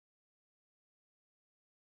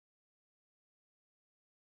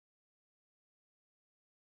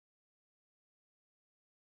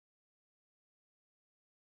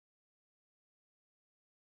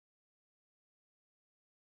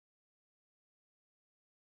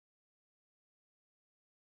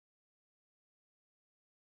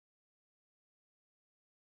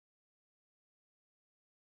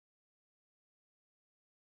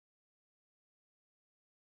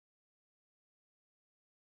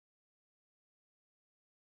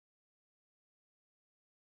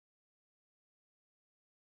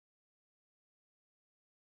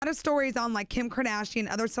lot of stories on like Kim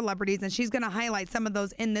Kardashian, other celebrities, and she's going to highlight some of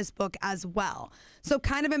those in this book as well. So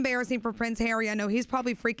kind of embarrassing for Prince Harry. I know he's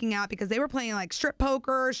probably freaking out because they were playing like strip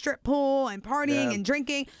poker, strip pool, and partying and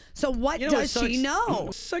drinking. So what does she know?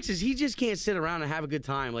 What sucks is he just can't sit around and have a good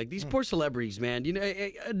time. Like these poor celebrities, man. You know,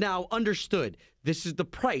 now understood. This is the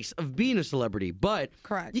price of being a celebrity, but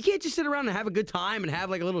you can't just sit around and have a good time and have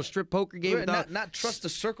like a little strip poker game without not trust the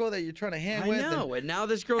circle that you're trying to hang with. I know, and now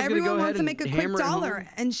this girl's Everyone gonna go wants ahead to make and a quick hammer it dollar, home.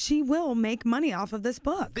 and she will make money off of this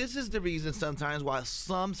book. This is the reason sometimes why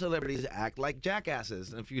some celebrities act like jackasses.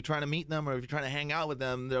 And if you're trying to meet them or if you're trying to hang out with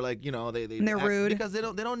them, they're like, you know, they're rude because they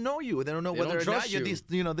don't know you. They don't know whether or not you're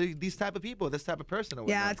these type of people, this type of person. Or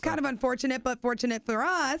yeah, it's kind of unfortunate, but fortunate for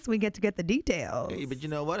us, we get to get the details. Hey, but you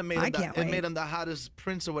know what? It made him the hottest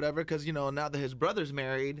prince or whatever, because you know now that his brother's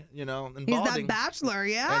married, you know, and he's balding, that bachelor,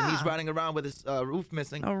 yeah, and he's riding around with his roof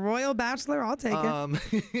missing. A royal bachelor, I'll take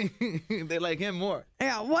it. They like him more.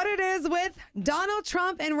 Yeah, what it is with Donald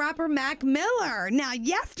Trump and rapper Mac Miller. Now,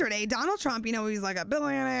 yesterday, Donald Trump, you know, he's like a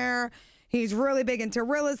billionaire. He's really big into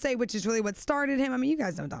real estate, which is really what started him. I mean, you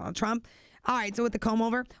guys know Donald Trump. All right, so with the comb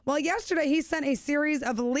over. Well, yesterday he sent a series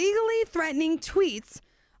of legally threatening tweets,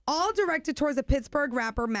 all directed towards the Pittsburgh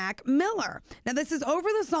rapper Mac Miller. Now, this is over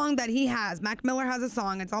the song that he has. Mac Miller has a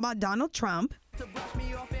song. It's all about Donald Trump. To brush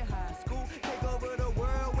me off in high school, take over the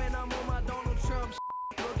world when I'm on my Donald Trump.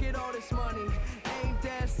 Look at all this money, ain't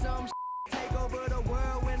that some? Take over the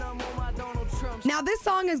world when I'm on my Donald Trump. Now, this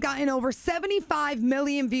song has gotten over 75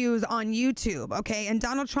 million views on YouTube, okay? And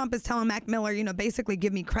Donald Trump is telling Mac Miller, you know, basically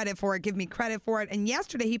give me credit for it, give me credit for it. And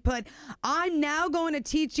yesterday he put, I'm now going to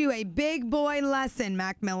teach you a big boy lesson,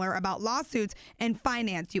 Mac Miller, about lawsuits and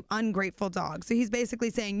finance, you ungrateful dog. So he's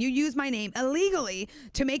basically saying you use my name illegally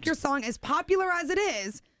to make your song as popular as it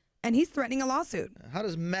is, and he's threatening a lawsuit. How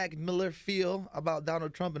does Mac Miller feel about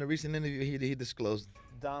Donald Trump in a recent interview he disclosed?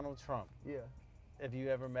 Donald Trump. Yeah. Have you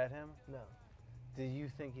ever met him? No. Do you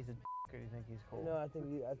think he's a or do you think he's cool? No, I think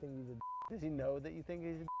he's a. Does he know that you think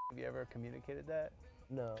he's a Have you ever communicated that?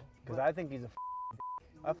 No. Because I think he's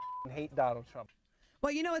a I hate Donald Trump.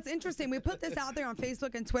 Well, you know, it's interesting. We put this out there on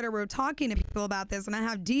Facebook and Twitter. We were talking to people about this, and I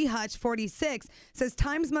have dhutch46 says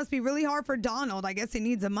times must be really hard for Donald. I guess he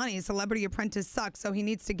needs the money. Celebrity Apprentice sucks, so he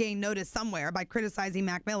needs to gain notice somewhere by criticizing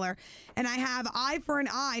Mac Miller. And I have Eye for an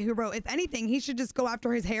Eye who wrote, if anything, he should just go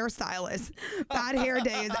after his hairstylist. Bad hair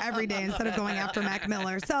day is every day instead of going after Mac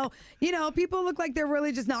Miller. So, you know, people look like they're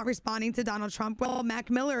really just not responding to Donald Trump. Well, Mac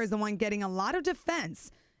Miller is the one getting a lot of defense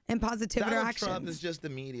and positivity Donald actions. Trump is just the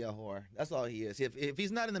media whore. That's all he is. If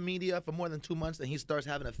he's not in the media for more than 2 months, then he starts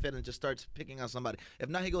having a fit and just starts picking on somebody. If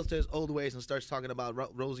not, he goes to his old ways and starts talking about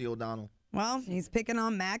Rosie O'Donnell. Well, he's picking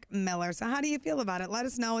on Mac Miller. So how do you feel about it? Let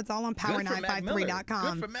us know. It's all on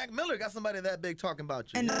power953.com. Good for Mac Miller. Got somebody that big talking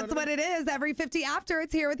about you. And that's what it is. Every 50 after,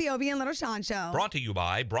 it's here with the Obie and Little Shawn Show. Brought to you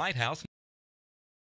by Bright House.